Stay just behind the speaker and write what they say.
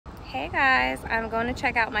Hey guys, I'm going to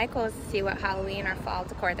check out Michael's to see what Halloween or fall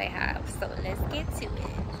decor they have. So let's get to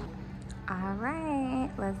it. All right,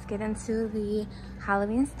 let's get into the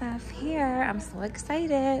Halloween stuff here. I'm so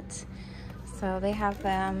excited. So they have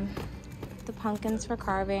the pumpkins for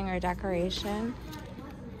carving or decoration.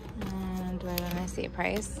 And wait, let me see a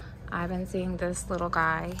price. I've been seeing this little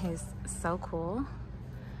guy. He's so cool.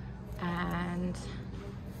 And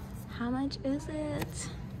how much is it?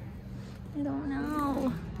 I don't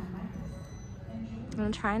know.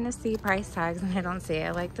 I'm trying to see price tags and I don't see it.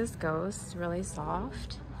 I like this ghost, really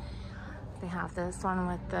soft. They have this one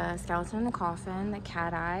with the skeleton in the coffin, the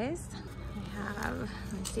cat eyes. They have,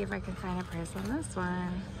 let me see if I can find a price on this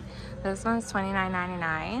one. This one's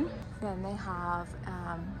 $29.99. Then they have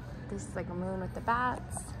this is like a moon with the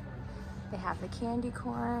bats. They have the candy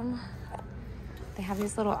corn. They have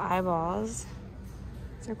these little eyeballs.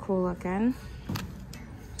 They're cool looking.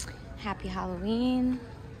 Happy Halloween.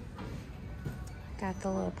 Got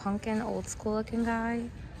the little pumpkin, old school looking guy.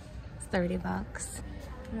 It's 30 bucks.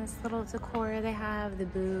 And this little decor, they have the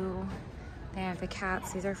boo. They have the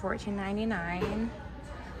cats, these are $14.99.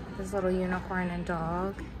 This little unicorn and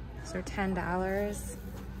dog, these are $10.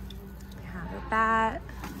 They have a bat.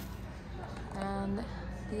 And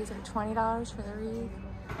these are $20 for the wreath.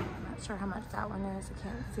 I'm not sure how much that one is, I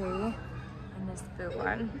can't see. And this boo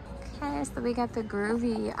one. Okay, so we got the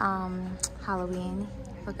groovy Halloween.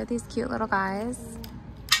 Look at these cute little guys.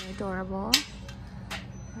 They're adorable.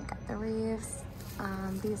 We got the wreaths.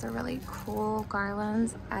 These are really cool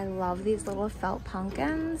garlands. I love these little felt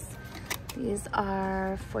pumpkins. These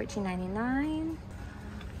are $14.99.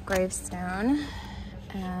 Gravestone.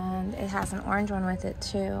 And it has an orange one with it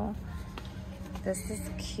too. This is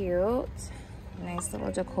cute. Nice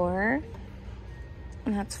little decor.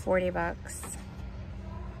 And that's 40 bucks.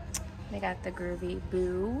 They got the groovy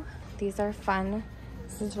boo. These are fun.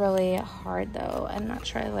 This is really hard though. I'm not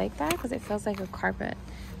sure I like that because it feels like a carpet.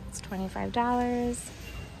 It's $25.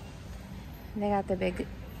 They got the big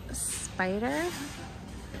spider.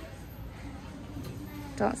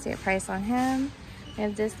 Don't see a price on him. They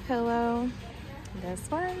have this pillow,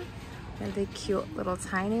 this one, and the cute little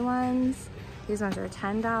tiny ones. These ones are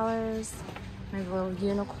 $10. There's a little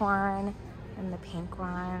unicorn and the pink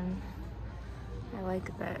one. I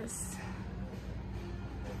like this.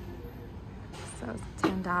 So it's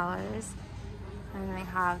 $10. And they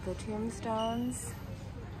have the tombstones.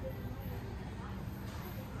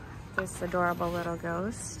 This adorable little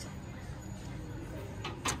ghost.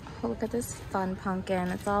 Oh, look at this fun pumpkin.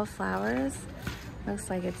 It's all flowers. Looks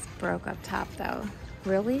like it's broke up top though.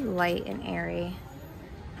 Really light and airy.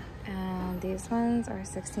 And these ones are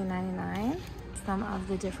 $16.99. Some of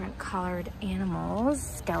the different colored animals,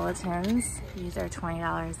 skeletons. These are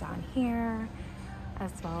 $20 down here,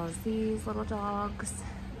 as well as these little dogs.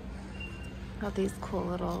 Got these cool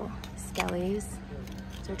little skellies.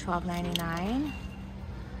 They're $12.99. And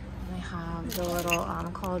they have the little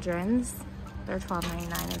cauldrons. They're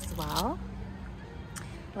 $12.99 as well.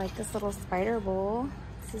 I like this little spider bowl.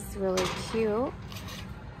 This is really cute.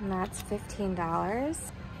 And that's $15. I have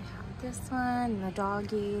this one and the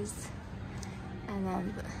doggies. And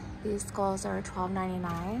then these skulls are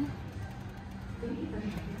 $12.99.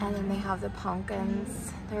 And then they have the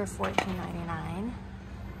pumpkins. They're $14.99.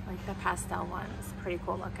 Like the pastel ones. Pretty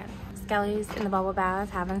cool looking. Skelly's in the bubble bath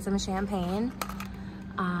having some champagne.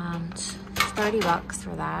 It's 30 bucks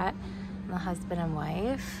for that. And the husband and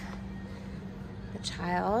wife. The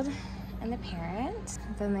child and the parent.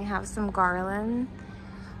 And then they have some garland.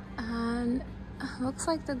 And looks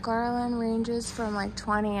like the garland ranges from like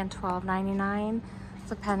 $20 and $12.99,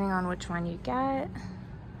 depending on which one you get.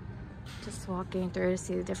 Just walking through to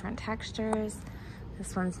see the different textures.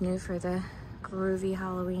 This one's new for the groovy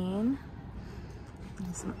Halloween.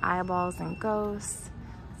 And some eyeballs and ghosts.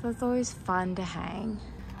 So it's always fun to hang.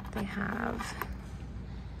 They have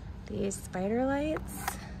these spider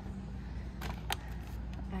lights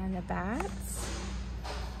and the bats.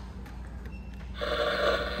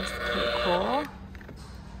 It's pretty cool.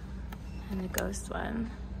 And the ghost one.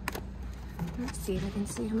 Let's see if I can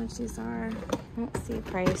see how much these are. Let's see the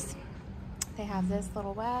price. They have this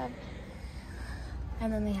little web.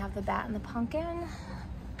 And then they have the bat and the pumpkin.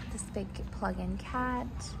 This big plug-in cat.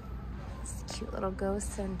 This cute little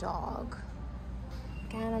ghost and dog.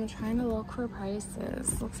 Again, I'm trying to look for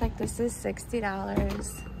prices. Looks like this is $60.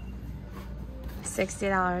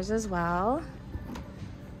 $60 as well.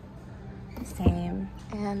 Same.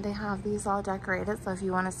 And they have these all decorated, so if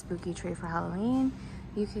you want a spooky tree for Halloween,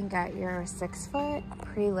 you can get your 6-foot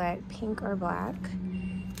pre-lit pink or black.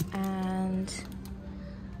 And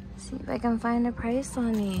see if I can find a price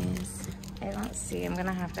on these. I don't see. I'm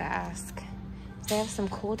gonna have to ask. They have some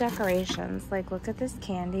cool decorations. Like, look at this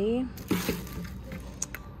candy.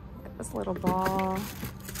 This little ball.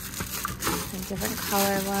 Some different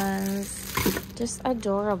color ones. Just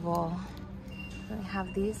adorable. We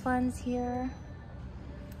have these ones here.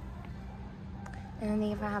 And then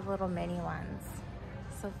they even have little mini ones.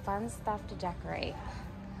 So fun stuff to decorate.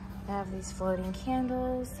 They have these floating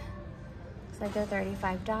candles. Looks like they're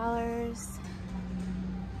 $35.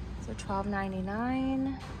 So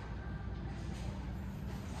 $12.99.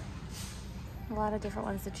 A lot of different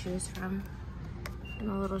ones to choose from. And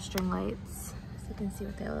the little string lights, so you can see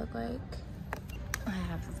what they look like. I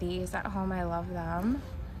have these at home, I love them.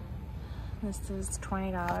 This is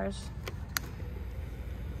 $20.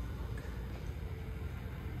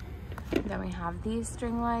 Then we have these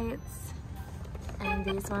string lights. And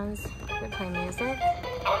these ones that play music.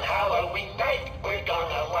 On Halloween night, we're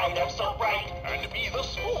gonna light up so bright and be the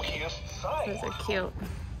spookiest sight. Those are cute.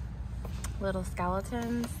 Little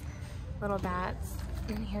skeletons, little bats.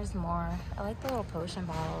 And here's more. I like the little potion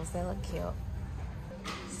bottles. They look cute.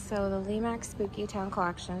 So the Limax Spooky Town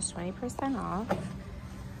collection is 20% off.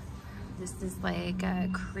 This is like a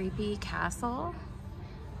creepy castle,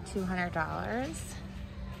 $200.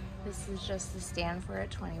 This is just the stand for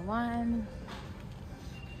it, $21.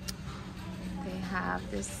 They have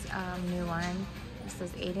this new one. This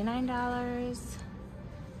is $89.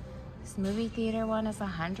 This movie theater one is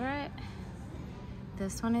 $100.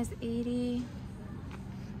 This one is $80.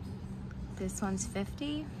 This one's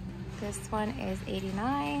 $50. This one is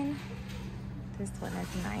 $89. This one is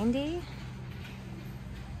 $90.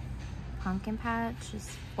 Pumpkin Patch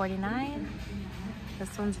is $49.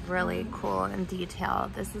 This one's really cool and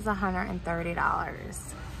detailed. This is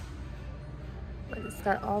 $130. But it's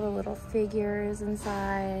got all the little figures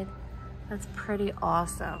inside. That's pretty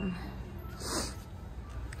awesome.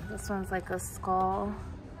 This one's like a skull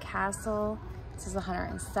castle. This is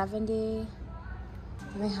 $170.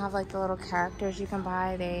 And they have like the little characters you can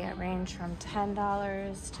buy. They range from $10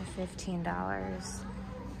 to $15.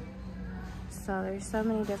 So there's so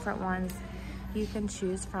many different ones you can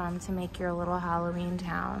choose from to make your little Halloween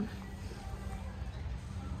town.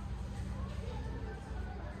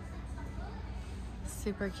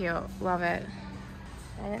 Super cute, love it.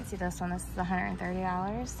 I didn't see this one. This is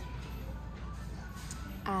 $130.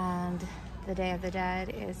 And the Day of the Dead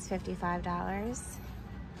is $55.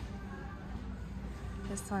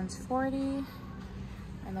 This one's $40.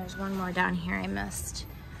 And there's one more down here I missed.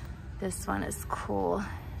 This one is cool.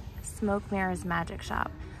 Smoke Mirrors Magic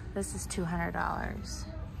Shop. This is $200.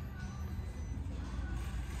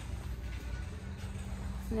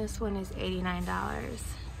 This one is $89.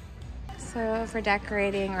 So for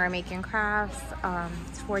decorating or making crafts,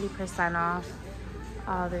 it's 40% off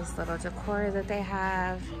all this little decor that they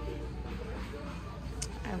have.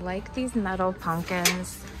 I like these metal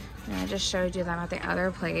pumpkins. And I just showed you them at the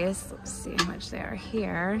other place. Let's see how much they are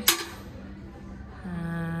here.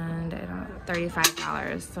 And I don't know,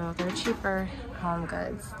 $35. So they're cheaper home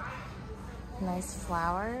goods. Nice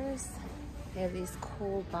flowers. They have these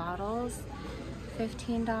cool bottles,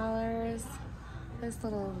 $15. This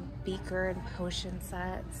little beaker and potion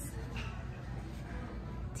sets.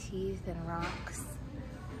 Teeth and rocks.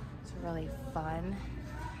 It's really fun.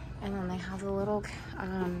 And then they have the little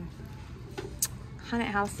haunted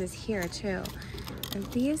houses here too. And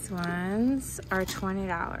these ones are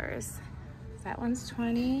 $20. That one's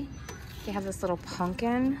 $20. They have this little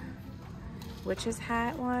pumpkin witch's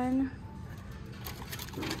hat one.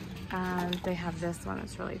 They have this one,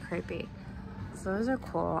 it's really creepy. So those are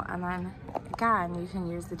cool. And then again, you can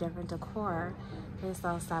use the different decor they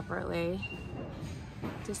sell separately.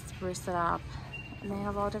 Just spruce it up. And they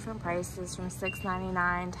have all different prices from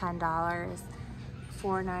 $6.99, $10,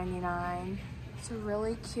 $4.99. So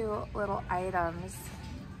really cute little items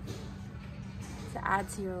to add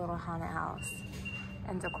to your little haunted house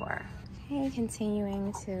and decor. Okay,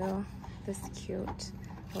 continuing to this cute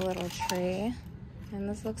little tree. And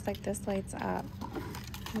this looks like this lights up.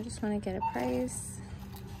 I just want to get a price.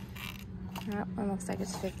 That one looks like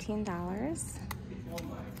it's $15.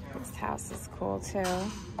 This house is cool too.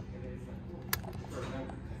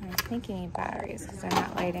 I think you need batteries because they're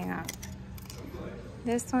not lighting up.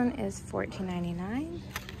 This one is $14.99.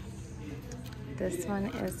 This one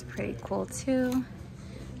is pretty cool too.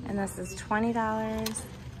 And this is $20.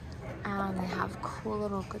 And they have cool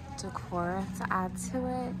little decor to add to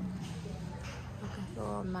it. Look at the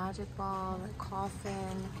little magic ball, the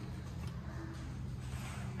coffin.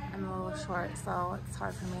 I'm a little short, so it's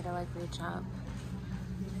hard for me to like reach up.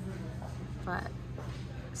 But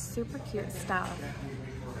super cute stuff.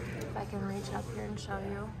 If I can reach up here and show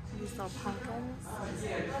you these little pumpkins.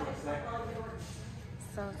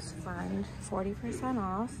 So it's fun, 40%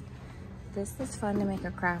 off. This is fun to make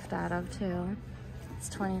a craft out of too. It's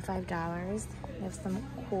 $25. They have some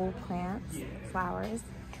cool plants, flowers.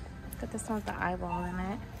 Look at this one with the eyeball in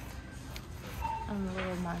it. And the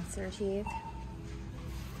little monster teeth.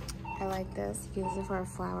 I like this. You can use it for a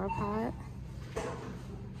flower pot.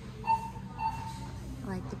 I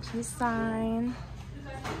like the peace sign.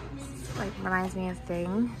 This, like, reminds me of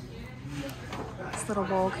Thing. This little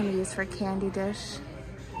bowl can be used for a candy dish.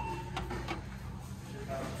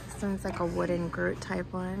 This one's like a wooden Groot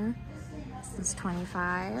type one. This is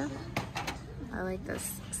 $25. I like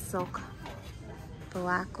this silk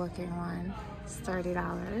black looking one. It's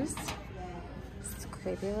 $30. It's a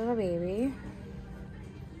creepy little baby.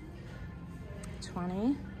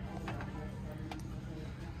 $20.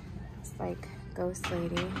 It's like ghost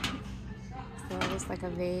lady. So it's like a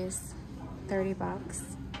vase.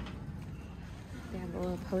 $30. They have the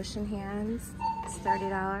little potion hands. It's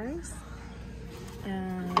 $30.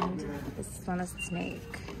 And this one is a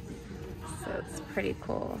snake. So it's pretty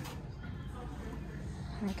cool.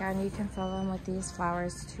 And again, you can fill them with these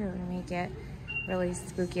flowers too to make it really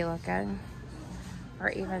spooky looking. Or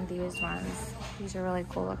even these ones. These are really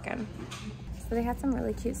cool looking. So they had some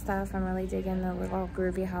really cute stuff. I'm really digging the little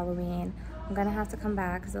groovy Halloween. I'm gonna have to come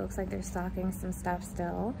back because it looks like they're stocking some stuff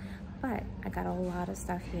still. But I got a lot of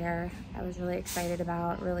stuff here I was really excited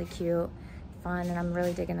about, really cute, fun, and I'm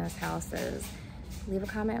really digging those houses. Leave a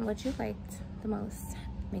comment on what you liked the most.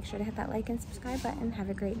 Make sure to hit that like and subscribe button. Have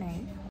a great night.